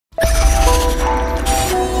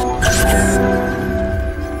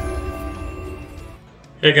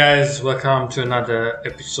Hey guys, welcome to another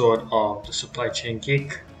episode of the Supply Chain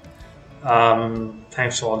Geek.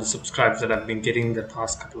 Thanks for all the subscribes that I've been getting the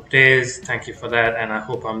past couple of days. Thank you for that, and I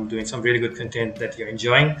hope I'm doing some really good content that you're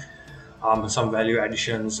enjoying. Some value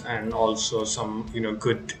additions and also some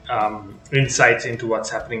good insights into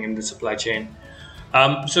what's happening in the supply chain.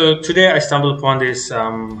 So today I stumbled upon this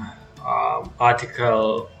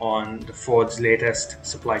article on the Ford's latest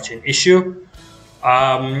supply chain issue.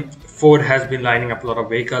 Ford has been lining up a lot of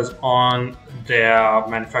vehicles on their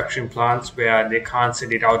manufacturing plants where they can't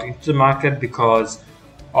send it out into the market because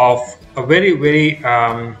of a very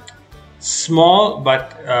small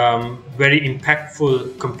but very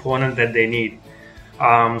impactful component that they need.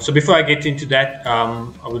 So before I get into that,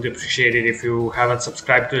 I would appreciate it if you haven't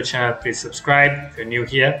subscribed to the channel. Please subscribe if you're new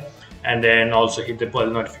here, and then also hit the bell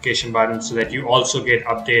notification button so that you also get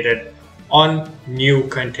updated on new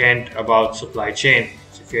content about supply chain.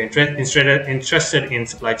 So if you're interested in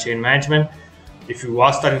supply chain management, if you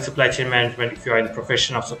are studying supply chain management, if you are in the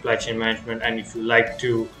profession of supply chain management, and if you like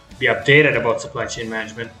to be updated about supply chain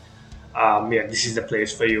management, this is the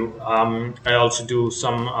place for you. I also do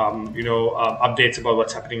some updates about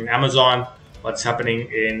what's happening in Amazon, what's happening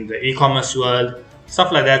in the e-commerce world,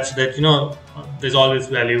 stuff like that, so that there's always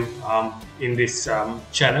value in this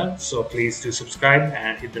channel. So please do subscribe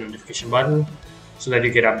and hit the notification button so that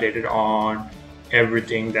you get updated on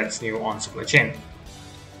everything that's new on supply chain.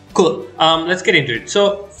 Cool. Let's get into it.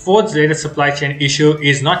 So Ford's latest supply chain issue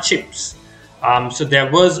is not chips. So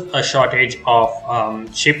there was a shortage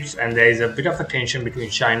of chips, and there is a bit of a tension between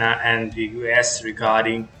China and the US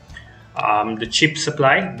regarding the chip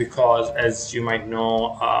supply, because as you might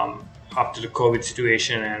know, after the COVID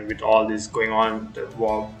situation and with all this going on, the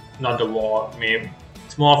war, not the war, maybe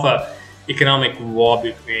it's more of a economic war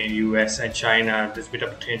between US and China. There's a bit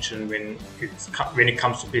of tension when it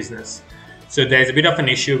comes to business. So there's a bit of an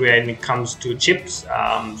issue when it comes to chips.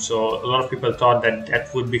 So a lot of people thought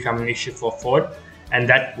that would become an issue for Ford, and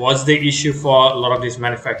that was the issue for a lot of these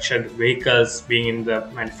manufactured vehicles being in the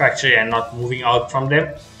manufacturer and not moving out from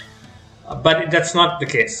them. But that's not the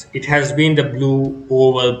case. It has been the blue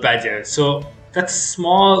oval badger. So that's a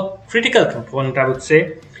small critical component, I would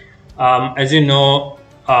say. As you know,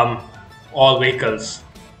 all vehicles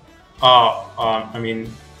are,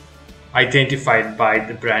 identified by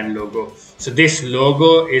the brand logo. So this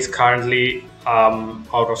logo is currently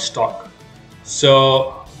out of stock.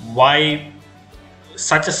 So why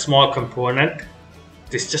such a small component?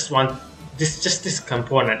 This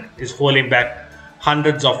component is holding back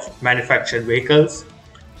hundreds of manufactured vehicles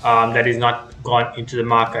that is not gone into the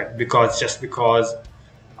market because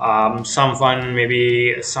someone,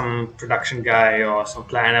 maybe some production guy or some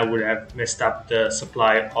planner, would have messed up the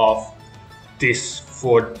supply of these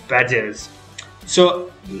Ford badges.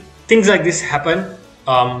 So things like this happen.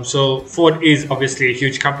 So Ford is obviously a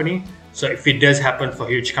huge company. So if it does happen for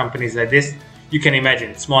huge companies like this, you can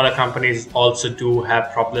imagine smaller companies also do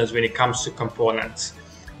have problems when it comes to components.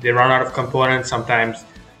 They run out of components. Sometimes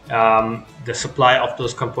the supply of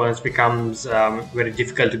those components becomes very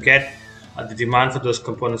difficult to get. The demand for those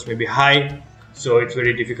components may be high, so it's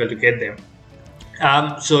very difficult to get them.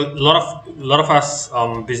 So a lot of us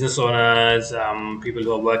business owners, people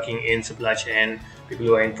who are working in supply chain, people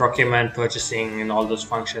who are in procurement, purchasing, and all those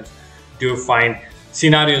functions, do find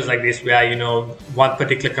scenarios like this where one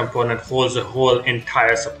particular component holds the whole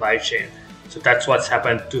entire supply chain. So that's what's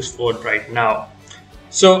happened to Ford right now.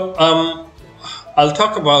 So I'll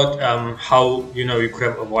talk about how you could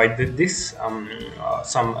have avoided this.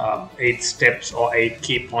 Some 8 steps or 8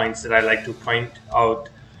 key points that I like to point out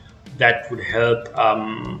that would help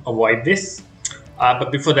avoid this.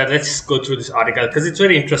 But before that, let's just go through this article because it's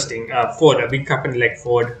very interesting. Ford, a big company like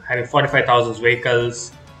Ford, having 45,000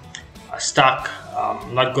 vehicles stuck,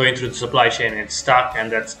 not going through the supply chain, it's stuck,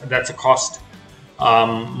 and that's a cost.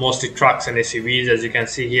 Mostly trucks and SUVs, as you can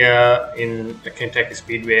see here in the Kentucky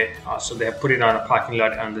Speedway. So they have put it on a parking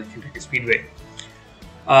lot on the Kentucky Speedway.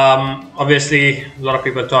 Obviously, a lot of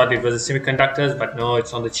people thought it was the semiconductors, but no,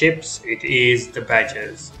 it's on the chips. It is the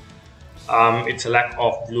badges. It's a lack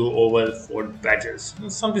of blue oval Ford badges.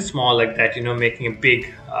 Something small like that, making a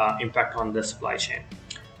big impact on the supply chain.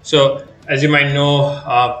 So as you might know,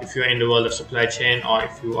 if you're in the world of supply chain, or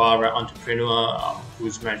if you are an entrepreneur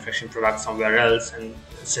who's manufacturing products somewhere else and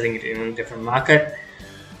selling it in a different market,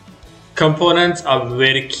 components are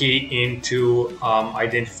very key into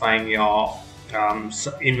identifying your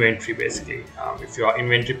inventory. Basically, if you are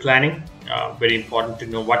inventory planning, very important to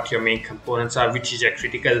know what your main components are, which is your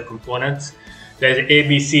critical components. There's an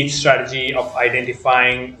ABC strategy of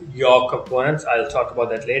identifying your components. I'll talk about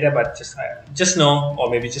that later, but just know, or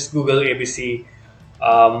maybe just Google ABC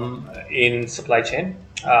in supply chain,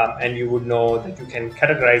 and you would know that you can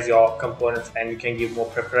categorize your components and you can give more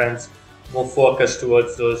preference, more focus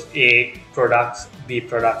towards those A products, B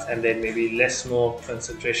products, and then maybe more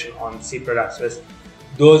concentration on C products. Because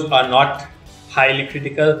those are not highly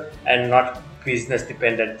critical and not business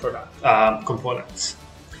dependent components.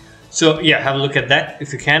 So yeah, have a look at that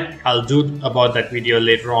if you can. I'll do about that video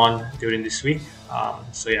later on during this week.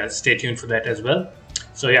 So yeah, stay tuned for that as well.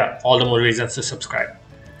 So yeah, all the more reasons to subscribe.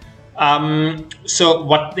 So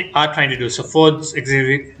what they are trying to do, so Ford's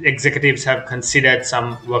executives have considered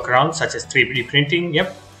some workarounds such as 3D printing,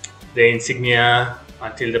 yep, the insignia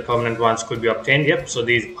until the permanent ones could be obtained, yep. So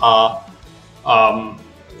these are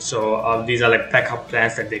these are like backup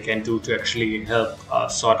plans that they can do to actually help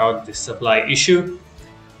sort out this supply issue,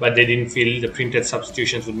 but they didn't feel the printed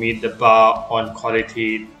substitutions would meet the bar on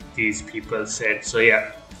quality, these people said. So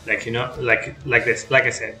yeah, like I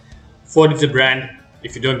said, Ford is a brand.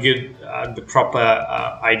 If you don't give the proper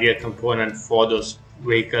ideal component for those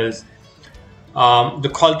vehicles, the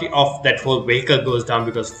quality of that whole vehicle goes down,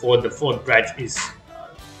 because the Ford badge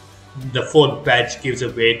gives a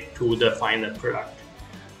weight to the final product,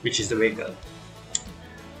 which is the vehicle.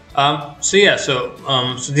 So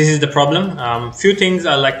this is the problem. Few things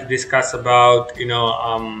I like to discuss about,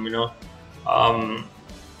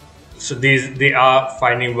 so they are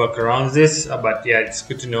finding workarounds this, but yeah, it's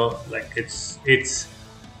good to know. Like it's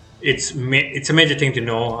a major thing to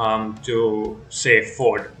know, to say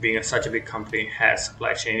Ford, being such a big company, has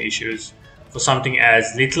supply chain issues for something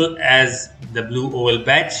as little as the blue oval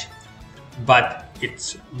badge, but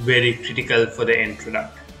it's very critical for the end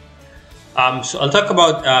product. So I'll talk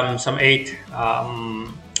about some eight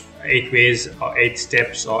ways or 8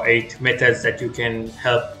 steps or 8 methods that you can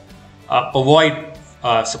help avoid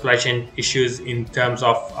supply chain issues in terms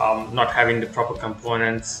of not having the proper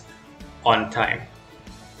components on time.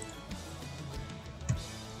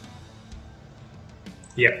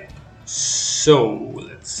 Yep, so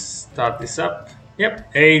let's start this up.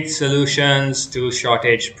 Yep, 8 solutions to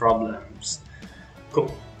shortage problems.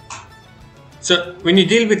 Cool. So when you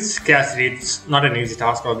deal with scarcity, it's not an easy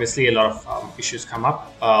task. Obviously, a lot of issues come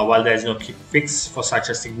up. While there is no quick fix for such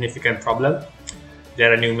a significant problem,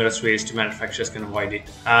 there are numerous ways to manufacturers can avoid it.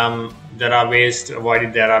 There are ways to avoid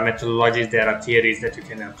it. There are methodologies, there are theories that you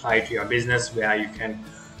can apply to your business, where you can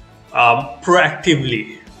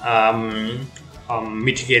proactively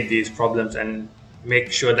mitigate these problems and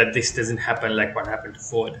make sure that this doesn't happen like what happened to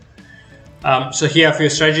Ford. So here are a few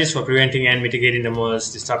strategies for preventing and mitigating the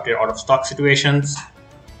most disruptive out of stock situations.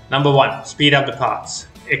 Number 1, speed up the parts.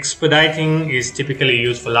 Expediting is typically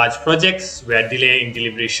used for large projects where delay in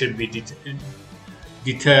delivery should be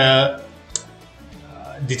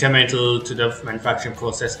detrimental to the manufacturing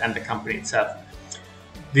process and the company itself.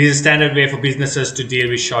 This is a standard way for businesses to deal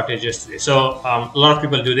with shortages today. So a lot of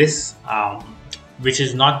people do this, which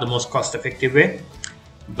is not the most cost-effective way,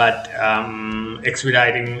 but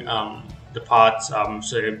expediting the parts.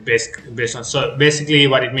 So basically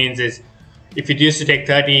what it means is, if it used to take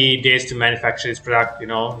 30 days to manufacture this product,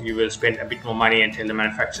 you will spend a bit more money until the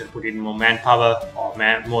manufacturer put in more manpower or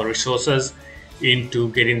more resources into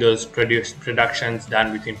getting those productions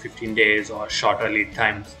done within 15 days or shorter lead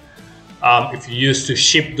times. If you used to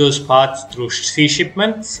ship those parts through sea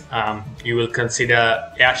shipments, you will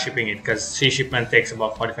consider air shipping it, because sea shipment takes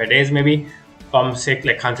about 45 days maybe from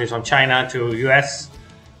countries from China to US.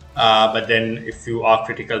 But then if you are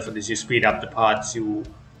critical for this, you speed up the parts. You,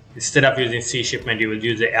 instead of using sea shipment, you will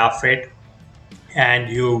use the air freight, and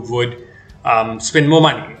you would spend more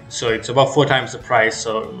money. So it's about 4 times the price.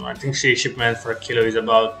 So I think sea shipment for a kilo is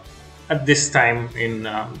about, at this time in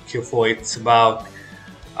Q4, it's about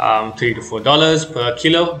 $3 to $4 per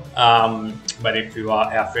kilo. But if you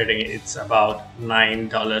are air freighting, it's about $9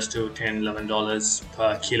 to $10, $11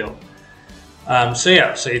 per kilo. So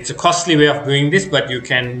it's a costly way of doing this, but you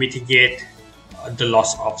can mitigate the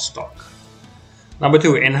loss of stock. Number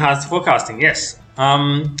 2, enhanced forecasting. Yes,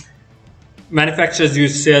 manufacturers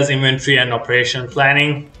use sales, inventory, and operation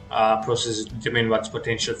planning processes to determine what's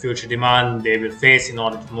potential future demand they will face in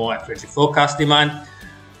order to more accurately forecast demand.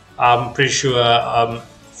 I'm pretty sure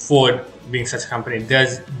Ford, being such a company,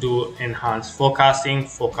 does do enhanced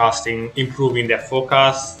forecasting, improving their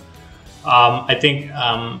forecasts. I think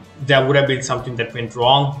there would have been something that went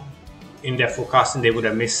wrong in their forecasting. They would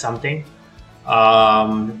have missed something.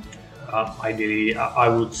 Ideally, I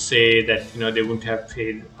would say that they wouldn't have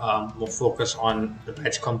paid more focus on the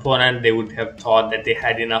batch component. They would have thought that they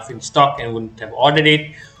had enough in stock and wouldn't have ordered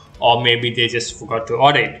it, or maybe they just forgot to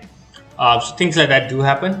order it. So things like that do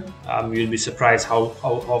happen. You'll be surprised how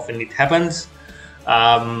often it happens.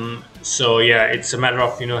 So yeah, it's a matter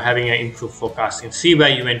of having an improved forecasting. See where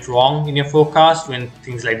you went wrong in your forecast when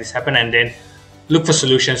things like this happen, and then look for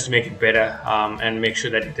solutions to make it better, and make sure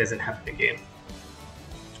that it doesn't happen again.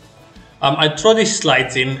 I throw these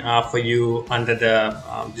slides in for you under the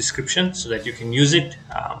description so that you can use it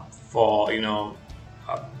for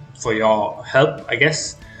for your help, I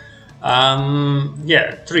guess.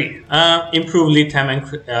 Yeah, 3. Improve lead time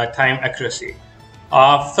and time accuracy.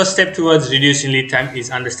 First step towards reducing lead time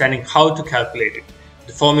is understanding how to calculate it.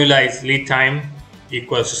 The formula is lead time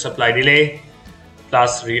equals to supply delay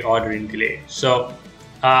plus reordering delay. So,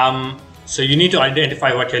 so you need to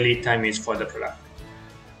identify what your lead time is for the product.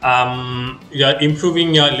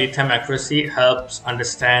 Improving your lead time accuracy helps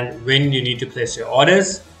understand when you need to place your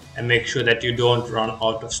orders and make sure that you don't run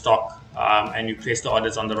out of stock, and you place the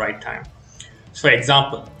orders on the right time. So for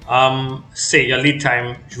example, say your lead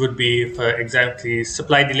time would be, for exactly,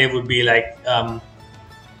 supply delay would be like,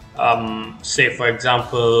 say for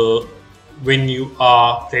example, when you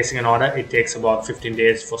are placing an order, it takes about 15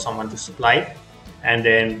 days for someone to supply it. And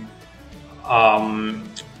then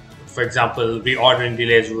for example, reordering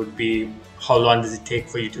delays would be how long does it take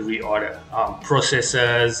for you to reorder.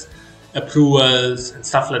 Processes, approvals, and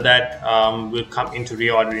stuff like that will come into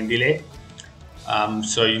reordering delay.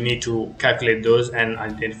 So you need to calculate those and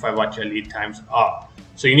identify what your lead times are.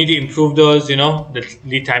 So you need to improve those. The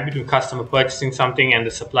lead time between customer purchasing something and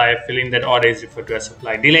the supplier filling that order is referred to as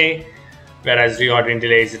supply delay, whereas reordering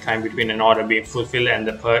delay is the time between an order being fulfilled and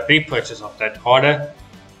the repurchase of that order.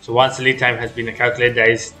 So once the lead time has been calculated,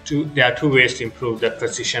 there are 2 ways to improve the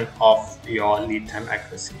precision of your lead time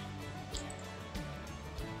accuracy.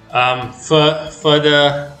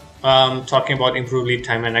 Further talking about improved lead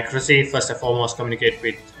time and accuracy, first and foremost, communicate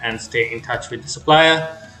with and stay in touch with the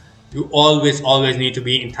supplier. You always need to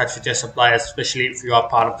be in touch with your suppliers, especially if you are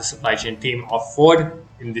part of the supply chain team of Ford.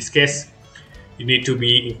 In this case, you need to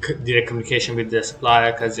be in direct communication with the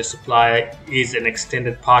supplier, because your supplier is an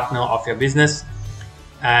extended partner of your business.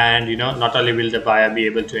 And not only will the buyer be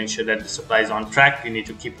able to ensure that the supply is on track, you need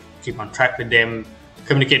to keep on track with them,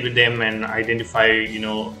 communicate with them, and identify,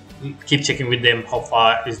 keep checking with them how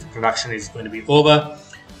far is the production is going to be over.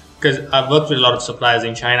 Because I've worked with a lot of suppliers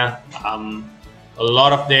in China. A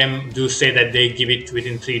lot of them do say that they give it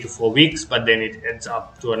within 3 to 4 weeks, but then it ends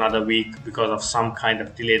up to another week because of some kind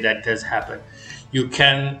of delay that does happen. You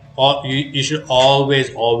should always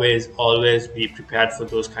be prepared for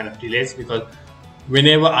those kind of delays, because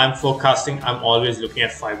whenever I'm forecasting, I'm always looking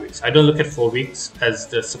at 5 weeks. I don't look at 4 weeks as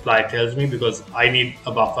the supplier tells me, because I need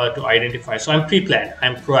a buffer to identify. So I'm pre-planned.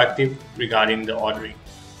 I'm proactive regarding the ordering.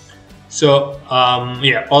 So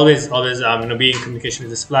yeah, always be in communication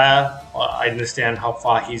with the supplier. I understand how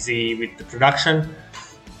far he's with the production,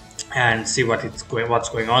 and see what's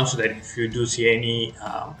going on, so that if you do see any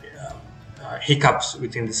hiccups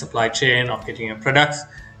within the supply chain of getting your products,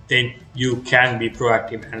 then you can be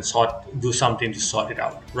proactive and do something to sort it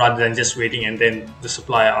out, rather than just waiting and then the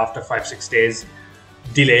supplier after 5-6 days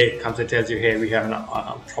delay comes and tells you, hey, we have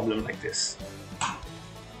a problem like this.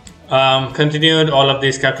 Continued, all of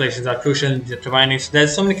these calculations are crucial in determining. So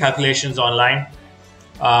there's so many calculations online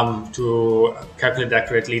to calculate the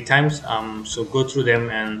accurate lead times. So go through them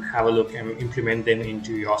and have a look and implement them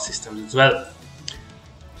into your systems as well.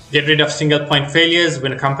 Get rid of single point failures.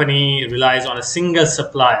 When a company relies on a single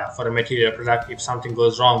supplier for a material product, if something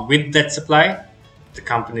goes wrong with that supply, the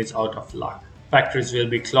company is out of luck. Factories will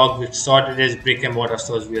be clogged with shortages. Brick and mortar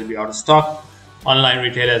stores will be out of stock. Online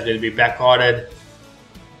retailers will be back ordered.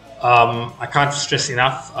 I can't stress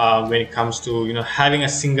enough when it comes to having a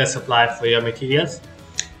single supplier for your materials.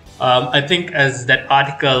 I think as that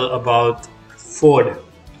article about Ford,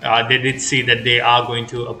 they did see that they are going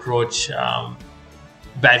to approach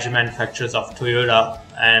badge manufacturers of Toyota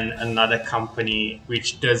and another company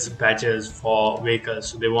which does badges for vehicles.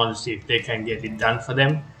 So they want to see if they can get it done for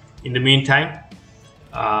them in the meantime.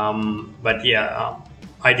 But yeah,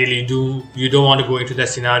 ideally you don't want to go into that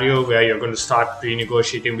scenario where you're going to start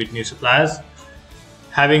renegotiating with new suppliers.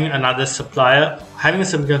 Having a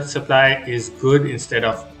single supplier is good, instead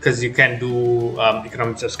of, because you can do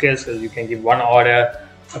economies of scale, because you can give one order,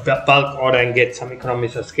 a bulk order, and get some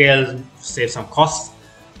economies of scale, save some costs.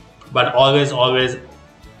 But always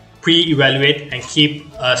pre-evaluate and keep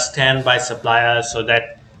a standby supplier, so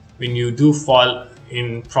that when you do fall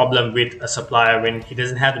in problem with a supplier, when he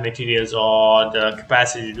doesn't have the materials or the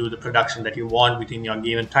capacity to do the production that you want within your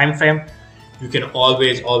given time frame, you can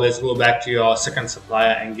always go back to your second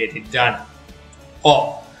supplier and get it done.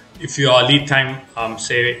 Or if your lead time,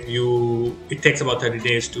 it takes about 30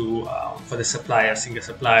 days for the single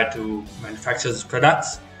supplier to manufacture the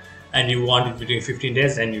products, and you want it within 15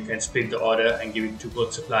 days, then you can split the order and give it to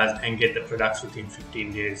both suppliers and get the products within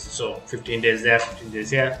 15 days. So 15 days there, 15 days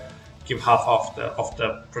here, give half of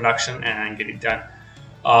the production and get it done.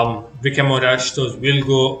 Brick and mortar stores will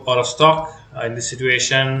go out of stock in this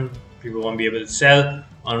situation. People won't be able to sell.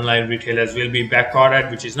 Online retailers will be back ordered,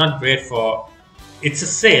 which is not great for. It's a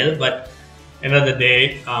sale, but another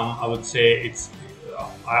day, I would say it's.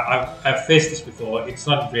 I've faced this before. It's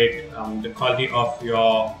not great. The quality of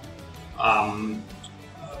your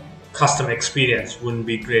customer experience wouldn't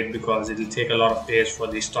be great because it'll take a lot of days for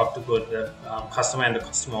the stock to go to the customer, and the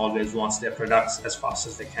customer always wants their products as fast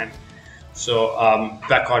as they can. So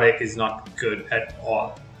back order is not good at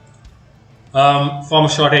all. Form a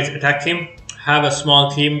shortage attack team. Have a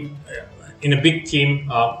small team. In a big team,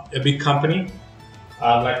 a big company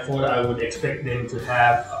like Ford, I would expect them to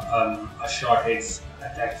have a shortage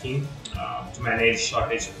attack team to manage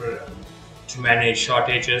shortages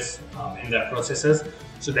in their processes,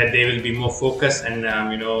 so that they will be more focused and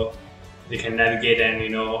they can navigate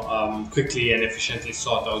and quickly and efficiently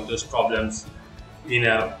sort out those problems in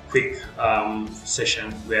a quick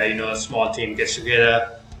session where a small team gets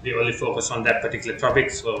together. They only focus on that particular topic.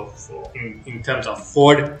 So in terms of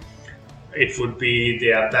Ford, it would be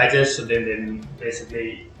their badges. So then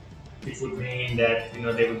basically it would mean that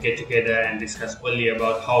they would get together and discuss only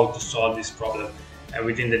about how to solve this problem, and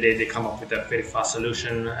within the day they come up with a very fast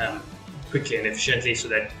solution quickly and efficiently, so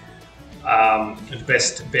that the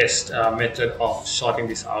best method of sorting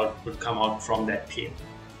this out would come out from that team.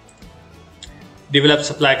 Develop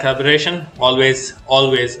supply collaboration. Always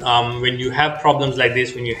when you have problems like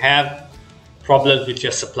this, when you have problems with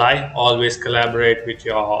your supply, always collaborate with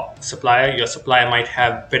your supplier. Your supplier might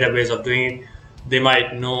have better ways of doing it. They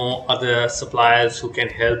might know other suppliers who can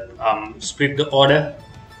help split the order,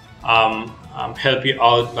 help you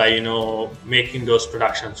out by making those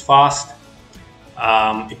productions fast.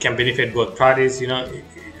 It can benefit both parties.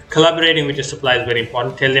 Collaborating with your supplier is very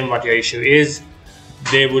important. Tell them what your issue is.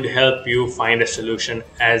 They would help you find a solution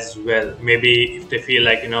as well. Maybe if they feel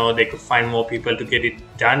like they could find more people to get it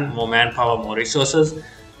done, more manpower, more resources,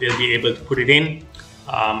 they'll be able to put it in.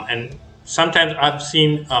 And sometimes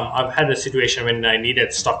I've had a situation when I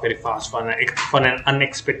needed stock very fast for an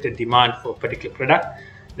unexpected demand for a particular product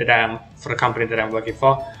for a company that I'm working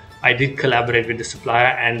for. I did collaborate with the supplier,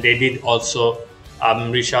 and they did also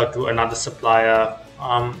reach out to another supplier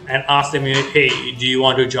and ask them, hey, do you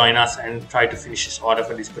want to join us and try to finish this order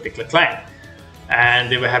for this particular client? And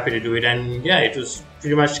they were happy to do it, and yeah, it was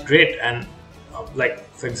pretty much great. And like,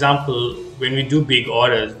 for example, when we do big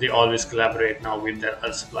orders, they always collaborate now with their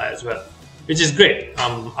other supplier as well, which is great.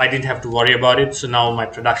 I didn't have to worry about it, so now my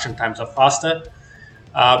production times are faster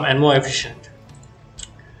and more efficient.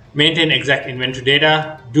 Maintain exact inventory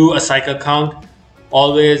data. Do a cycle count.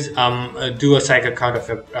 Always do a cycle count of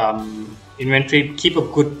your inventory. Keep a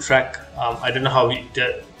good track. I don't know how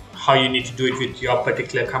you need to do it with your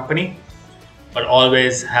particular company, but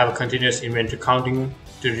always have a continuous inventory counting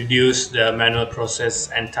to reduce the manual process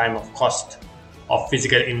and time of cost of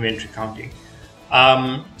physical inventory counting.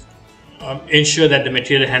 Ensure that the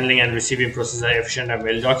material handling and receiving processes are efficient and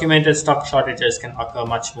well documented. Stock shortages can occur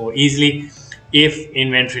much more easily if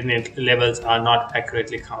inventory levels are not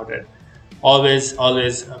accurately counted. Always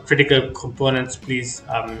critical components, please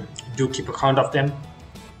do keep a count of them.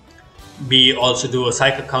 Also do a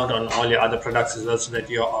cycle count on all your other products as well, so that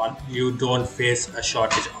you don't face a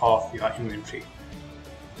shortage of your inventory.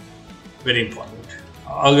 Very important.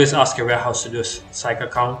 Always ask your warehouse to do a cycle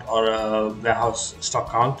count or a warehouse stock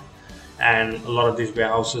count, and a lot of these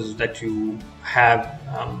warehouses that you have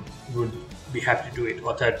would be happy to do it,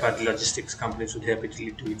 or third-party logistics companies would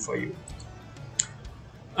happily do it for you.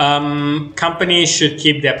 Companies should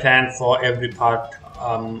keep their plan for every part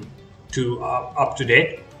up to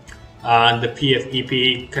date. The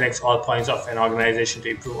PFEP connects all points of an organization to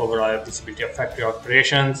improve overall visibility of factory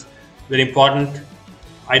operations. Very important.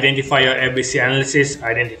 Identify your ABC analysis.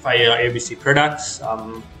 Identify your ABC products.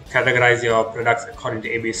 Categorize your products according to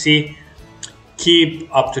ABC. Keep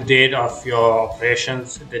up to date of your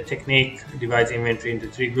operations. The technique divides inventory into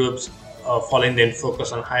 3 groups. Following then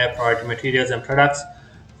focus on higher priority materials and products.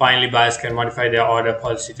 Finally, buyers can modify their order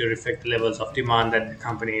policy to reflect the levels of demand that the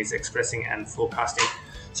company is expressing and forecasting.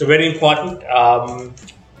 So very important,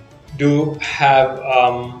 do have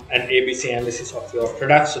an ABC analysis of your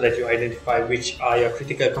products so that you identify which are your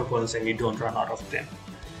critical components and you don't run out of them.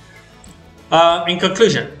 In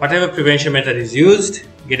conclusion, whatever prevention method is used,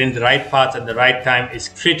 getting the right parts at the right time is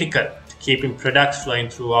critical to keeping products flowing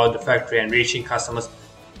throughout the factory and reaching customers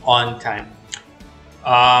on time.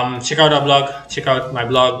 Check out our blog. Check out my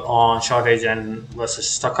blog on shortage and versus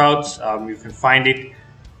stockouts. You can find it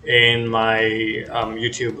in my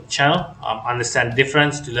YouTube channel. Understand the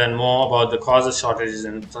difference to learn more about the causes, shortages,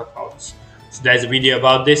 and stockouts. So there's a video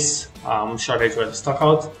about this shortage versus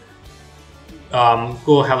stockouts.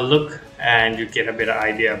 Go have a look, and you get a better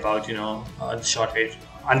idea about the shortage,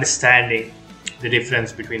 understanding the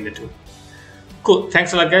difference between the two. Cool.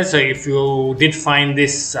 Thanks a lot, guys. So if you did find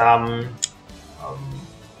this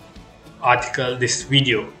article, this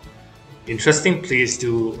video interesting, please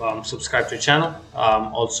do subscribe to the channel.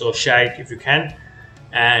 Also share it if you can,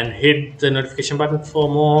 and hit the notification button for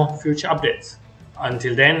more future updates.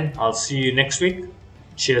 Until then, I'll see you next week.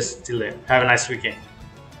 Cheers till then. Have a nice weekend.